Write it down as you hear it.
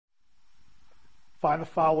Find the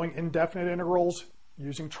following indefinite integrals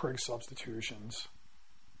using trig substitutions.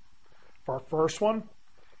 For our first one,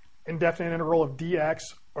 indefinite integral of dx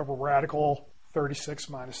over radical 36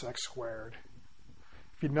 minus x squared.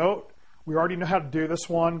 If you note, we already know how to do this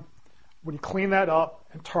one. When you clean that up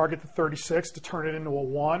and target the 36 to turn it into a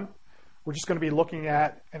 1, we're just going to be looking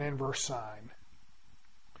at an inverse sign.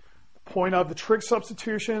 The point of the trig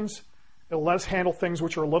substitutions, it'll let us handle things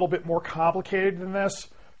which are a little bit more complicated than this.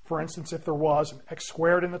 For instance, if there was an x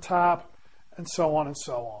squared in the top, and so on and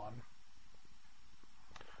so on.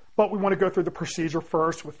 But we want to go through the procedure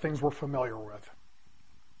first with things we're familiar with.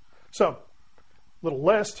 So, little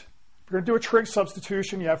list. If you're going to do a trig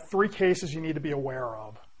substitution, you have 3 cases you need to be aware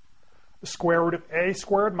of. The square root of a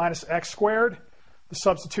squared minus x squared. The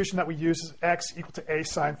substitution that we use is x equal to a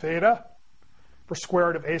sine theta. For square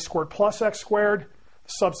root of a squared plus x squared, the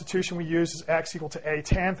substitution we use is x equal to a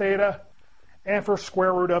tan theta. And for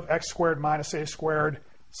square root of x squared minus a squared,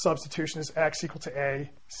 substitution is x equal to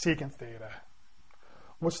a secant theta.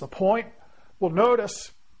 What's the point? Well,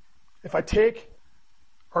 notice if I take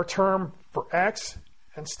our term for x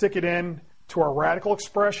and stick it in to our radical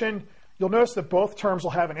expression, you'll notice that both terms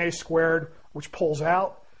will have an a squared, which pulls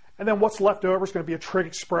out, and then what's left over is going to be a trig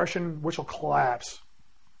expression, which will collapse.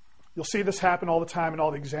 You'll see this happen all the time in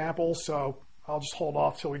all the examples, so I'll just hold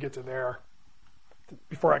off till we get to there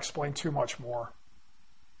before I explain too much more.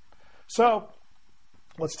 So,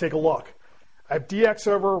 let's take a look. I have dx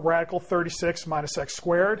over radical 36 minus x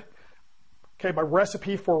squared. Okay, my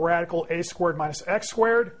recipe for radical a squared minus x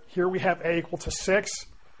squared, here we have a equal to 6.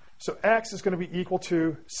 So x is going to be equal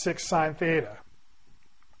to 6 sine theta.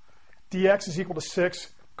 dx is equal to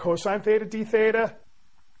 6 cosine theta d theta.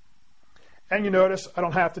 And you notice I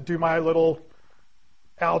don't have to do my little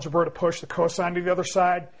algebra to push the cosine to the other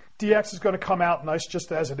side. dx is going to come out nice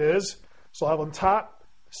just as it is. So I'll have on top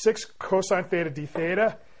 6 cosine theta d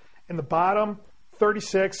theta. In the bottom,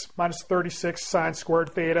 36 minus 36 sine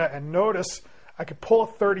squared theta. And notice I could pull a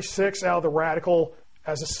 36 out of the radical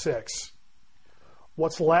as a 6.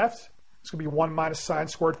 What's left? It's going to be 1 minus sine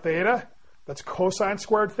squared theta. That's cosine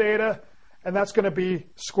squared theta. And that's going to be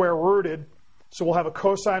square rooted. So we'll have a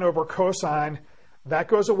cosine over a cosine. That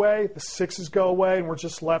goes away. The 6's go away. And we're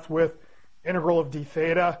just left with integral of d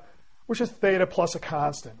theta, which is theta plus a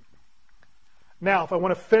constant. Now, if I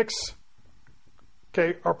want to fix,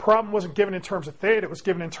 okay, our problem wasn't given in terms of theta. It was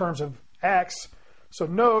given in terms of x. So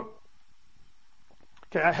note,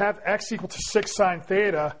 okay, I have x equal to 6 sine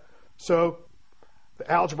theta. So the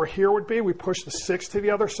algebra here would be, we push the 6 to the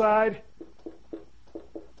other side,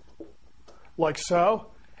 like so.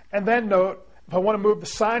 And then note, if I want to move the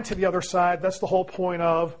sine to the other side, that's the whole point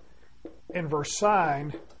of inverse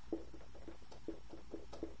sine.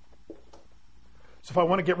 So if I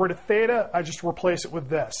want to get rid of theta, I just replace it with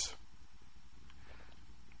this.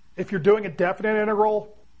 If you're doing a definite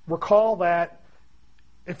integral, recall that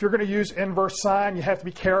if you're going to use inverse sine, you have to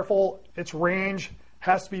be careful. Its range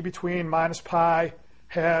has to be between minus pi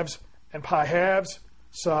halves and pi halves.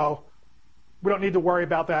 So we don't need to worry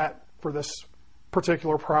about that for this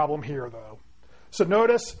particular problem here, though. So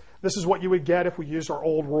notice this is what you would get if we used our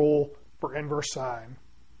old rule for inverse sine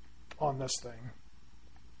on this thing.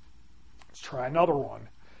 Let's try another one.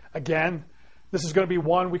 Again, this is going to be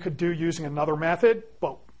one we could do using another method,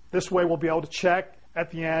 but this way we'll be able to check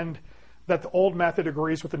at the end that the old method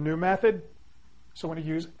agrees with the new method. So I'm going to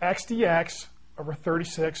use x dx over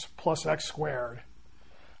 36 plus x squared.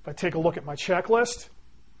 If I take a look at my checklist,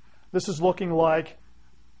 this is looking like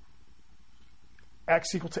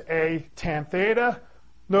x equal to a tan theta.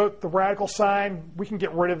 Note the radical sign, we can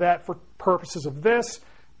get rid of that for purposes of this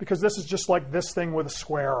because this is just like this thing with a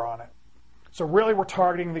square on it. So really we're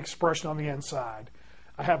targeting the expression on the inside.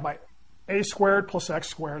 I have my a squared plus x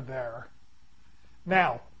squared there.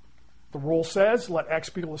 Now, the rule says let x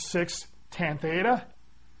be equal to 6 tan theta,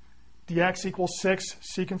 dx equals 6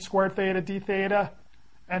 secant squared theta d theta,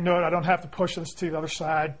 and note I don't have to push this to the other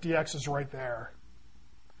side, dx is right there.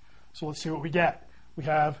 So let's see what we get. We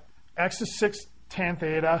have x is 6 tan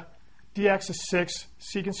theta, dx is 6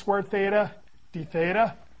 secant squared theta d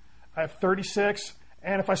theta. I have 36,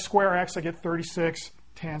 and if I square x, I get 36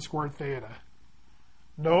 tan squared theta.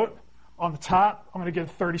 Note, on the top, I'm going to get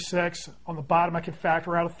 36. On the bottom, I can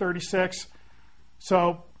factor out a 36.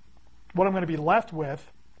 So what I'm going to be left with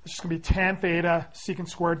is just going to be tan theta, secant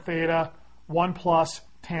squared theta, 1 plus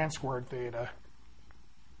tan squared theta.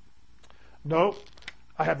 Note,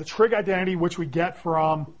 I have the trig identity, which we get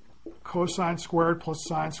from cosine squared plus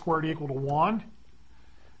sine squared equal to 1.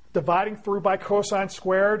 Dividing through by cosine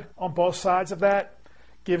squared on both sides of that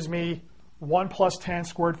gives me 1 plus tan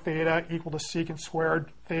squared theta equal to secant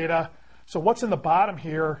squared theta. So what's in the bottom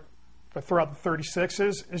here, if I throw out the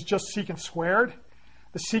 36's, is just secant squared.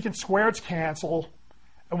 The secant squareds cancel,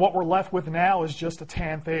 and what we're left with now is just a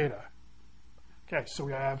tan theta. Okay, so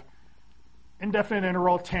we have indefinite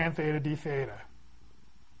integral tan theta d theta.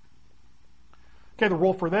 Okay, the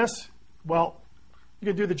rule for this, well, you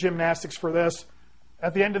can do the gymnastics for this.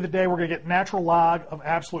 At the end of the day, we're going to get natural log of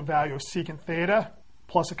absolute value of secant theta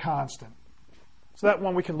plus a constant. So that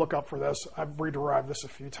one we can look up for this. I've rederived this a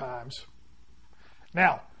few times.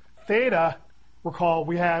 Now, theta, recall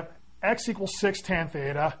we have x equals 6 tan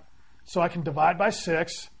theta, so I can divide by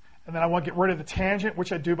 6, and then I want to get rid of the tangent,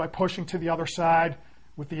 which I do by pushing to the other side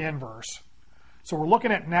with the inverse. So we're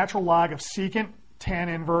looking at natural log of secant tan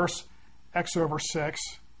inverse x over 6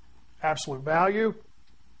 absolute value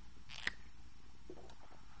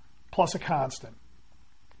plus a constant.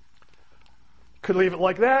 Could leave it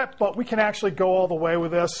like that, but we can actually go all the way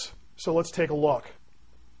with this. So let's take a look.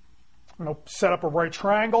 I'm going to set up a right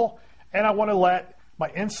triangle, and I want to let my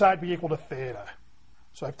inside be equal to theta.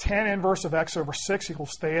 So I have tan inverse of x over 6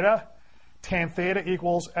 equals theta. Tan theta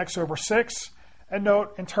equals x over 6. And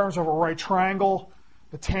note, in terms of a right triangle,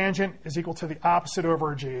 the tangent is equal to the opposite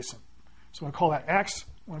over adjacent. So I'm going to call that x.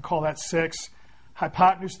 I'm going to call that 6.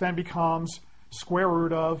 Hypotenuse then becomes square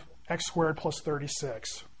root of x squared plus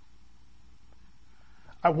 36.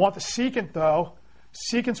 I want the secant, though.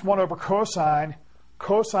 Secant's 1 over cosine.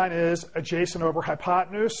 Cosine is adjacent over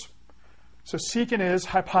hypotenuse. So secant is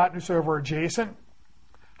hypotenuse over adjacent.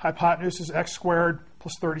 Hypotenuse is x squared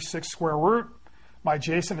plus 36 square root. My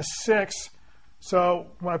adjacent is 6. So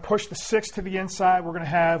when I push the 6 to the inside, we're going to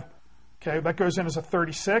have, okay, that goes in as a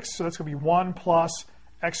 36. So that's going to be 1 plus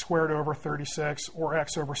x squared over 36, or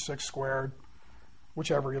x over 6 squared,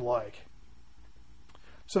 whichever you like.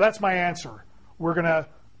 So that's my answer. We're going to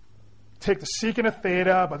take the secant of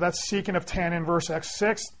theta, but that's secant of tan inverse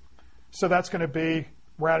x6. So that's going to be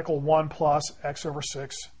radical 1 plus x over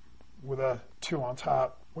 6 with a 2 on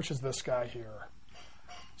top, which is this guy here.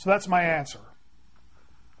 So that's my answer.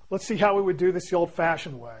 Let's see how we would do this the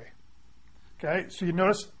old-fashioned way. Okay, so you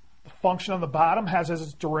notice the function on the bottom has as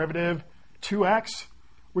its derivative 2x,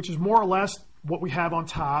 which is more or less what we have on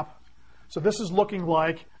top. So this is looking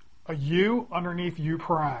like a u underneath u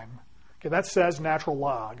prime. Okay, that says natural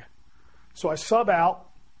log. So I sub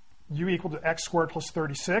out u equal to x squared plus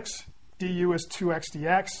 36. du is 2x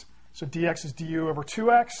dx, so dx is du over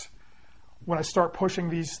 2x. When I start pushing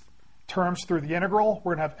these terms through the integral,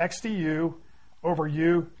 we're going to have x du over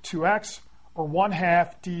u 2x, or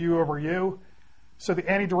 1/2 du over u. So the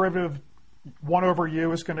antiderivative 1 over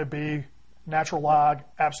u is going to be natural log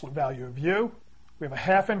absolute value of u. We have a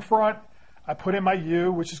half in front. I put in my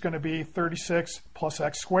u, which is going to be 36 plus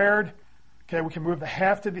x squared. Okay, we can move the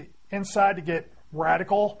half to the inside to get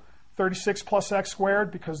radical 36 plus x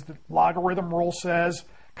squared, because the logarithm rule says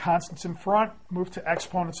constants in front move to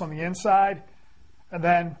exponents on the inside, and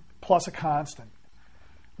then plus a constant.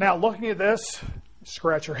 Now, looking at this,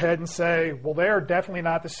 scratch your head and say, well, they are definitely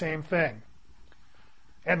not the same thing.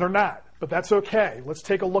 And they're not, but that's okay. Let's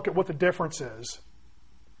take a look at what the difference is.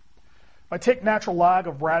 If I take natural log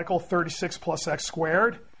of radical 36 plus x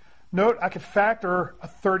squared, note I could factor a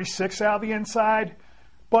 36 out of the inside,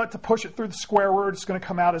 but to push it through the square root, it's going to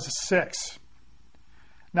come out as a 6.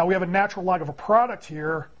 Now we have a natural log of a product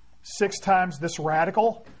here, 6 times this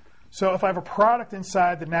radical. So if I have a product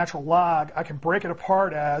inside the natural log, I can break it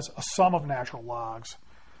apart as a sum of natural logs.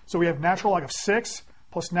 So we have natural log of 6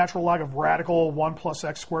 plus natural log of radical 1 plus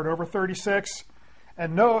x squared over 36.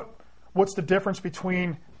 And note, what's the difference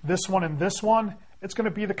between this one and this one? It's going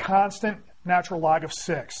to be the constant natural log of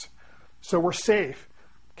 6. So we're safe,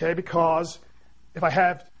 okay, because if I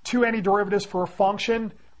have two antiderivatives for a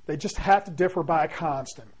function, they just have to differ by a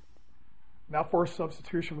constant. Now for a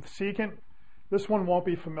substitution with secant. This one won't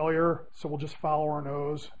be familiar, so we'll just follow our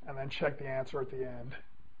nose and then check the answer at the end.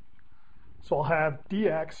 So I'll have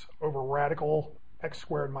dx over radical x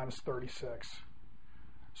squared minus 36.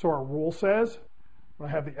 So our rule says, when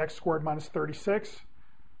I have the x squared minus 36,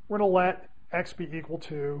 we're going to let x be equal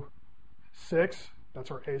to 6, that's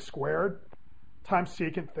our a squared, times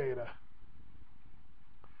secant theta.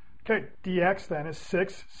 Okay, dx then is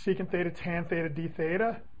 6 secant theta tan theta d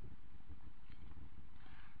theta.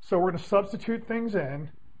 So we're going to substitute things in,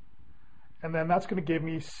 and then that's going to give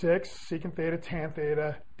me 6 secant theta tan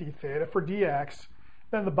theta d theta for dx.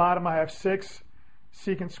 Then at the bottom I have 6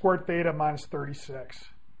 secant squared theta minus 36.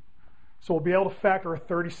 So we'll be able to factor a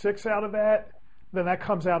 36 out of that. Then that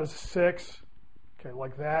comes out as a 6, okay,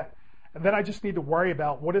 like that. And then I just need to worry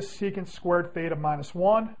about what is secant squared theta minus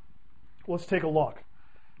 1. Let's take a look.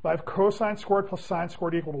 If I have cosine squared plus sine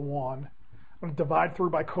squared equal to 1, I'm going to divide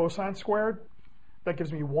through by cosine squared. That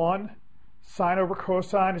gives me 1. Sine over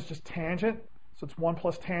cosine is just tangent, so it's 1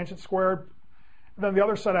 plus tangent squared. And then on the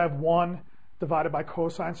other side I have 1 divided by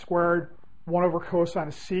cosine squared. 1 over cosine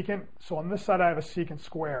is secant, so on this side I have a secant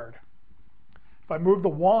squared. If I move the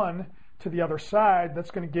 1 to the other side,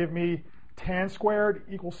 that's going to give me tan squared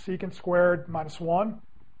equals secant squared minus 1.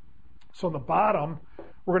 So on the bottom,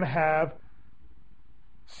 we're going to have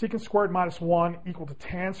secant squared minus 1 equal to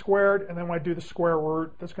tan squared, and then when I do the square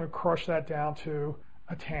root, that's going to crush that down to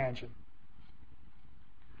a tangent.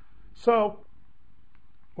 So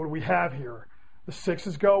what do we have here? The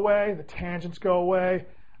 6's go away, the tangents go away,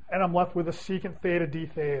 and I'm left with a secant theta d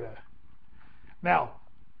theta. Now,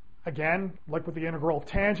 again, like with the integral of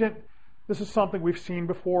tangent, this is something we've seen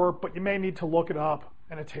before, but you may need to look it up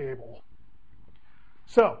in a table.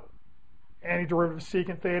 So, antiderivative of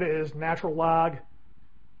secant theta is natural log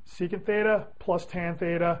secant theta plus tan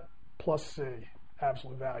theta plus c.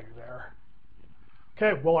 Absolute value there.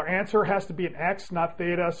 Okay, well our answer has to be an x, not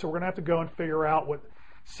theta, so we're going to have to go and figure out what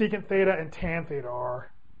secant theta and tan theta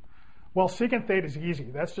are. Well, secant theta is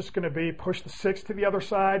easy. That's just going to be push the 6 to the other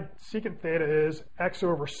side. Secant theta is x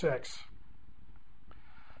over 6.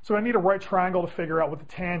 So I need a right triangle to figure out what the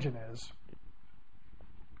tangent is.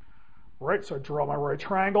 Right, so I draw my right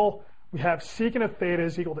triangle. We have secant of theta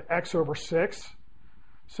is equal to x over 6.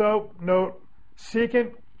 So note,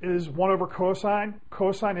 secant is 1 over cosine.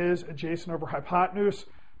 Cosine is adjacent over hypotenuse.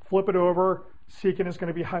 Flip it over. Secant is going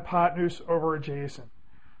to be hypotenuse over adjacent.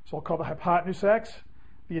 So I'll call the hypotenuse x,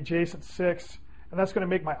 the adjacent 6, and that's going to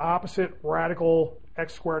make my opposite radical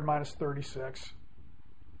x squared minus 36.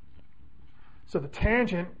 So the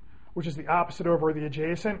tangent, which is the opposite over the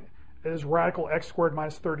adjacent, is radical x squared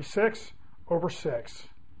minus 36 over 6.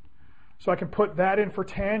 So I can put that in for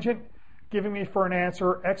tangent, giving me for an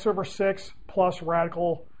answer x over 6 plus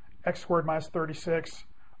radical x squared minus 36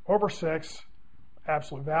 over 6,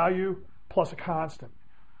 absolute value, plus a constant.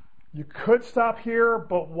 You could stop here,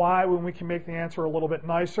 but why when we can make the answer a little bit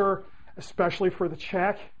nicer, especially for the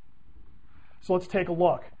check? So let's take a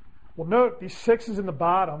look. Well, note these 6's in the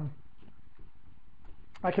bottom.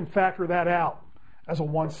 I can factor that out as a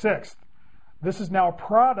 1/6. This is now a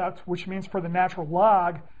product, which means for the natural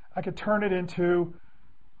log, I could turn it into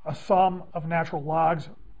a sum of natural logs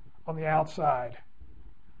on the outside.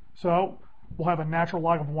 So we'll have a natural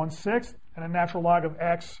log of 1/6 and a natural log of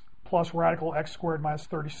x plus radical x squared minus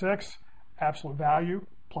 36, absolute value,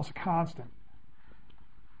 plus a constant.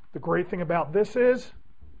 The great thing about this is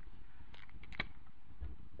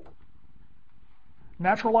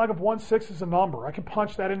natural log of 1/6 is a number. I can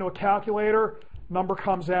punch that into a calculator, number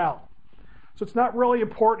comes out. So it's not really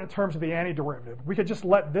important in terms of the antiderivative. We could just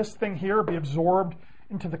let this thing here be absorbed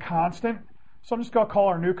into the constant. So I'm just going to call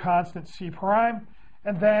our new constant c prime,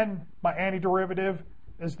 and then my antiderivative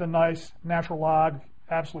is the nice natural log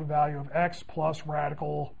absolute value of x plus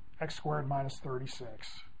radical x squared minus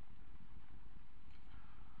 36.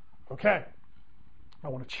 Okay, I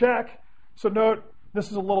want to check. So note,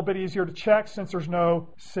 this is a little bit easier to check since there's no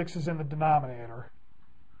 6's in the denominator.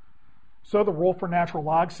 So the rule for natural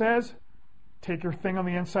log says, take your thing on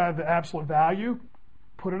the inside of the absolute value,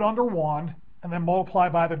 put it under 1, and then multiply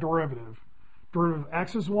by the derivative. Derivative of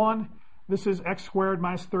x is 1. This is x squared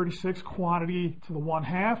minus 36 quantity to the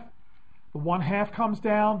 1/2. The 1/2 comes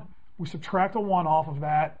down, we subtract a 1 off of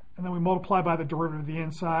that, and then we multiply by the derivative of the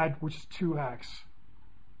inside, which is 2x.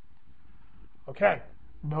 Okay,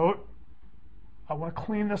 note, I want to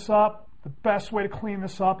clean this up. The best way to clean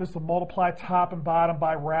this up is to multiply top and bottom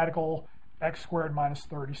by radical x squared minus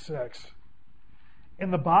 36.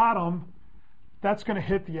 In the bottom, that's going to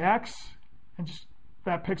hit the x, and just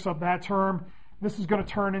that picks up that term. This is going to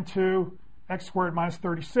turn into x squared minus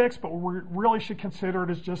 36, but we really should consider it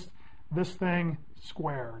as just this thing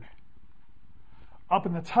squared. Up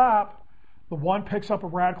in the top, the 1 picks up a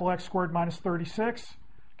radical x squared minus 36.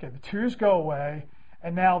 Okay, the 2's go away,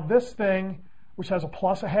 and now this thing, which has a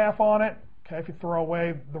plus a half on it, okay, if you throw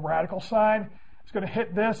away the radical sign, it's going to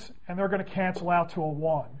hit this, and they're going to cancel out to a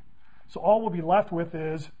 1. So all we'll be left with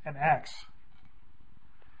is an x.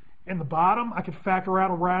 In the bottom, I could factor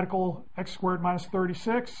out a radical x squared minus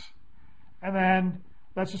 36, and then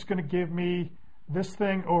that's just going to give me this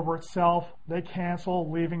thing over itself. They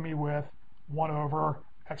cancel, leaving me with 1 over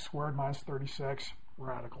x squared minus 36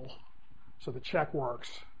 radical. So the check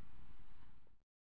works.